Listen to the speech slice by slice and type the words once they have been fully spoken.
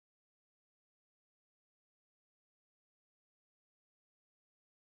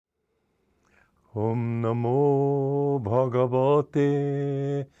Om Namo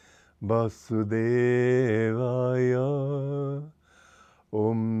Bhagavate Vasudevaya.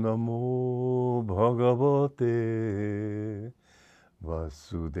 Om Namo Bhagavate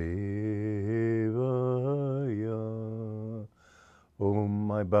Vasudevaya.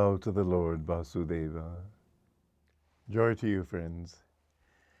 Om, I bow to the Lord Vasudeva. Joy to you, friends.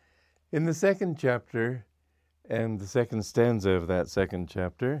 In the second chapter and the second stanza of that second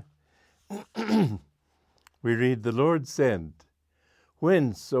chapter, we read, "The Lord said,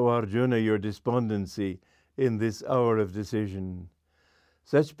 'Whence, O Arjuna, your despondency in this hour of decision?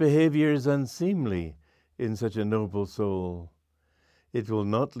 Such behavior is unseemly in such a noble soul. It will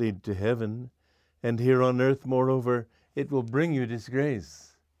not lead to heaven, and here on earth, moreover, it will bring you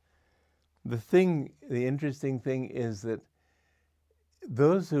disgrace.'" The interesting thing is that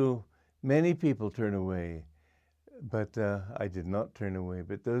many people turn away, but I did not turn away,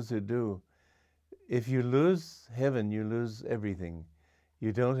 but those who do, if you lose heaven, you lose everything.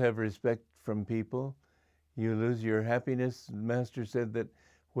 You don't have respect from people. You lose your happiness. Master said that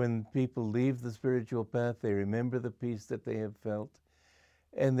when people leave the spiritual path, they remember the peace that they have felt,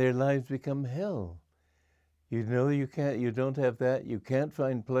 and their lives become hell. You know you don't have that. You can't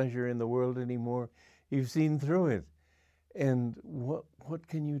find pleasure in the world anymore. You've seen through it. And what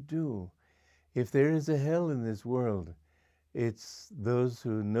can you do? If there is a hell in this world, it's those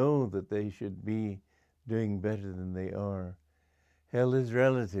who know that they should be doing better than they are. Hell is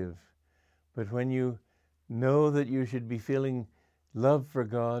relative, but when you know that you should be feeling love for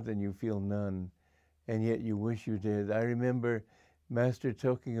God and you feel none, and yet you wish you did. I remember Master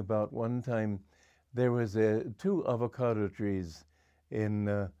talking about one time there was two avocado trees on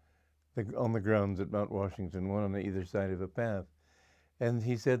the grounds at Mount Washington, one on either side of a path. And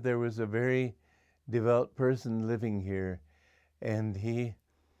he said there was a very devout person living here, and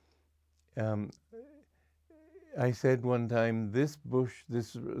I said one time, this bush,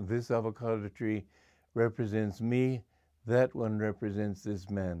 this avocado tree represents me, that one represents this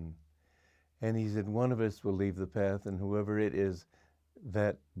man. And he said, one of us will leave the path, and whoever it is,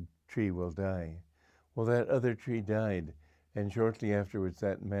 that tree will die. Well, that other tree died, and shortly afterwards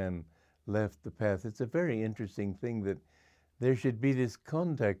that man left the path. It's a very interesting thing that there should be this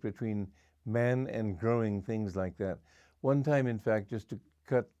contact between man and growing things like that. One time, in fact, just to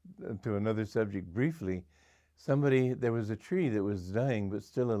cut to another subject briefly, there was a tree that was dying but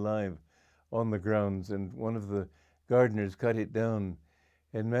still alive on the grounds, and one of the gardeners cut it down.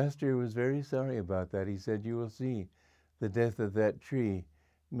 And Master was very sorry about that. He said, "You will see, the death of that tree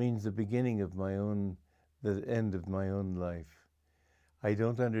means the beginning of the end of my own life." I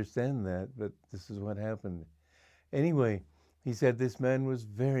don't understand that, but this is what happened. Anyway, he said this man was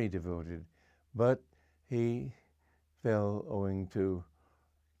very devoted, but he fell owing to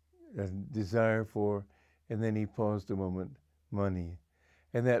a desire for, and then he paused a moment, money.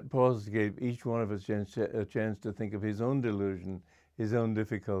 And that pause gave each one of us a chance to think of his own delusion, his own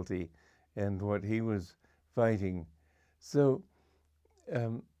difficulty, and what he was fighting. So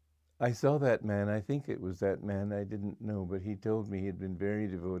I saw that man. I think it was that man. I didn't know, but he told me he had been very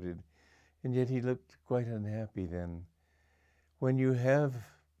devoted, and yet he looked quite unhappy then. When you have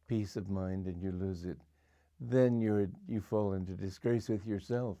peace of mind and you lose it, then you fall into disgrace with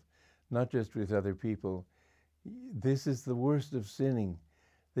yourself, not just with other people. This is the worst of sinning,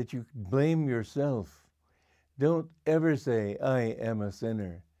 that you blame yourself. Don't ever say, "I am a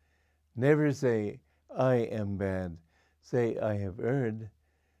sinner." Never say, "I am bad." Say, "I have erred."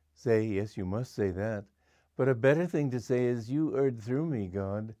 Say, yes, you must say that. But a better thing to say is, "You erred through me,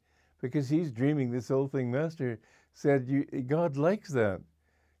 God," because he's dreaming this whole thing. Master said God likes that.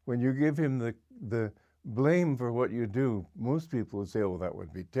 When you give him the blame for what you do, most people would say, "Oh, that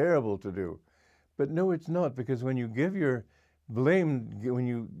would be terrible to do." But no, it's not, because when you give your blame, when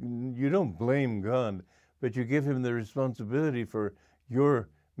you don't blame God, but you give him the responsibility for your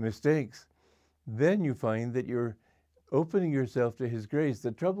mistakes, then you find that you're opening yourself to his grace.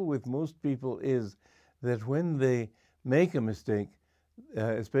 The trouble with most people is that when they make a mistake,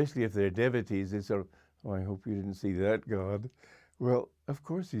 especially if they're devotees, they sort of, "Oh, I hope you didn't see that, God." Well, of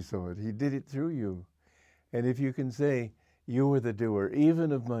course he saw it. He did it through you. And if you can say, "You were the doer,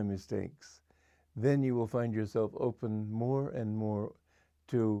 even of my mistakes," then you will find yourself open more and more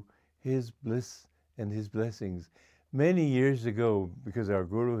to his bliss and his blessings. Many years ago, because our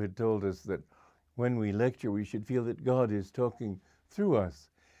Guru had told us that when we lecture, we should feel that God is talking through us.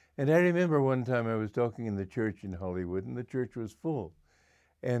 And I remember one time I was talking in the church in Hollywood, and the church was full.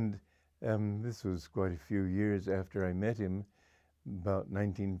 And this was quite a few years after I met him, about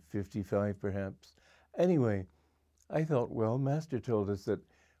 1955 perhaps. Anyway, I thought, well, Master told us that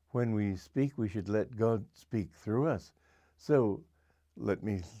when we speak, we should let God speak through us. So let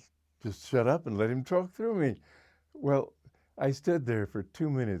me just shut up and let him talk through me. Well, I stood there for 2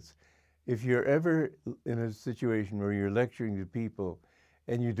 minutes. If you're ever in a situation where you're lecturing to people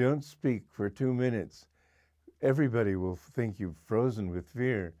and you don't speak for 2 minutes, everybody will think you've frozen with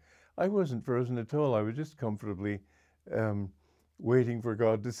fear. I wasn't frozen at all. I was just comfortably waiting for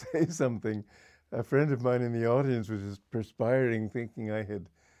God to say something. A friend of mine in the audience was just perspiring, thinking I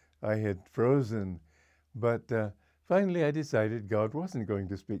had frozen. But finally, I decided God wasn't going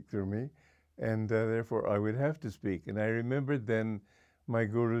to speak through me, and therefore I would have to speak. And I remembered then my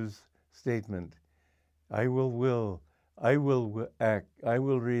guru's statement: I will, I will act, I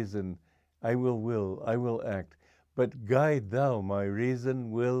will reason, I will act. But guide thou my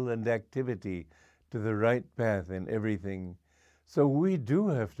reason, will, and activity to the right path in everything. So we do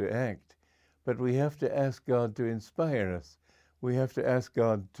have to act, but we have to ask God to inspire us. We have to ask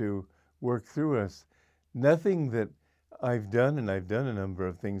God to work through us. Nothing that I've done, and I've done a number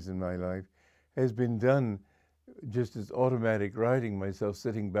of things in my life, has been done just as automatic writing myself,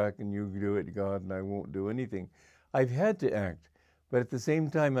 sitting back and you do it, God, and I won't do anything. I've had to act, but at the same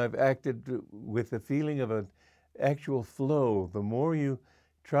time, I've acted with a feeling of an actual flow. The more you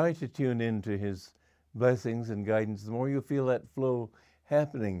try to tune into His blessings and guidance, the more you feel that flow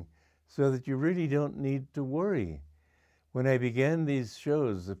happening, so that you really don't need to worry. When I began these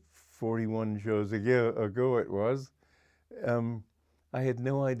shows, 41 shows ago it was, I had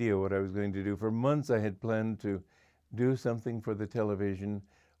no idea what I was going to do. For months I had planned to do something for the television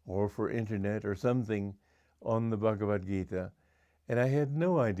or for internet or something on the Bhagavad Gita, and I had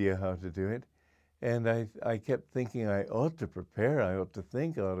no idea how to do it. And I kept thinking I ought to prepare, I ought to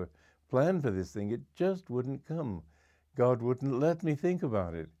think, I ought to plan for this thing. It just wouldn't come. God wouldn't let me think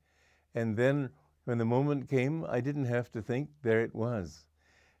about it. And then when the moment came, I didn't have to think, there it was.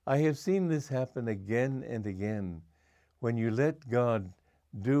 I have seen this happen again and again. When you let God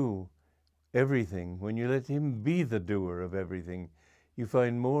do everything, when you let Him be the doer of everything, you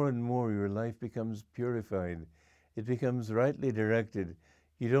find more and more your life becomes purified. It becomes rightly directed.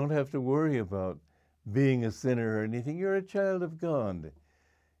 You don't have to worry about being a sinner or anything. You're a child of God.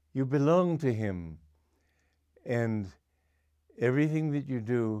 You belong to Him. And everything that you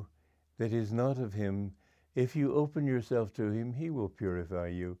do that is not of Him, if you open yourself to Him, He will purify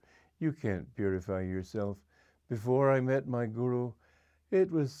you. You can't purify yourself. Before I met my Guru, it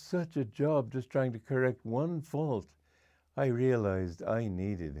was such a job just trying to correct one fault. I realized I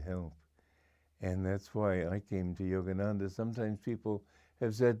needed help. And that's why I came to Yogananda. Sometimes people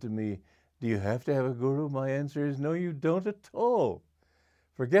have said to me, do you have to have a guru? My answer is, no, you don't at all.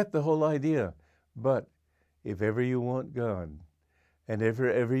 Forget the whole idea. But if ever you want God, and if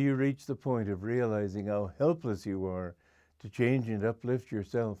ever you reach the point of realizing how helpless you are to change and uplift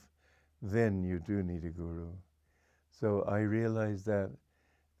yourself, then you do need a guru. So I realized that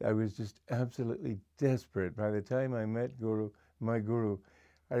I was just absolutely desperate. By the time I met my guru,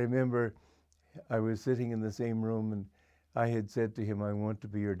 I remember I was sitting in the same room and I had said to him, I want to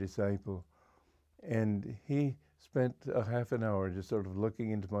be your disciple. And he spent a half an hour just sort of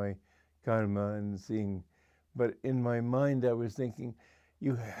looking into my karma and seeing. But in my mind, I was thinking,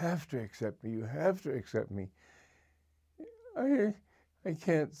 you have to accept me. You have to accept me. I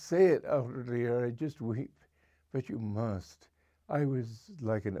can't say it outwardly or I just weep, but you must. I was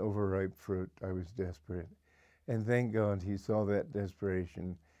like an overripe fruit. I was desperate. And thank God he saw that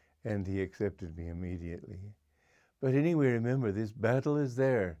desperation and he accepted me immediately. But anyway, remember, this battle is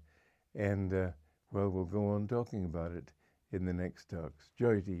there. And, well, we'll go on talking about it in the next talks.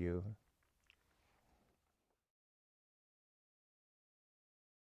 Joy to you.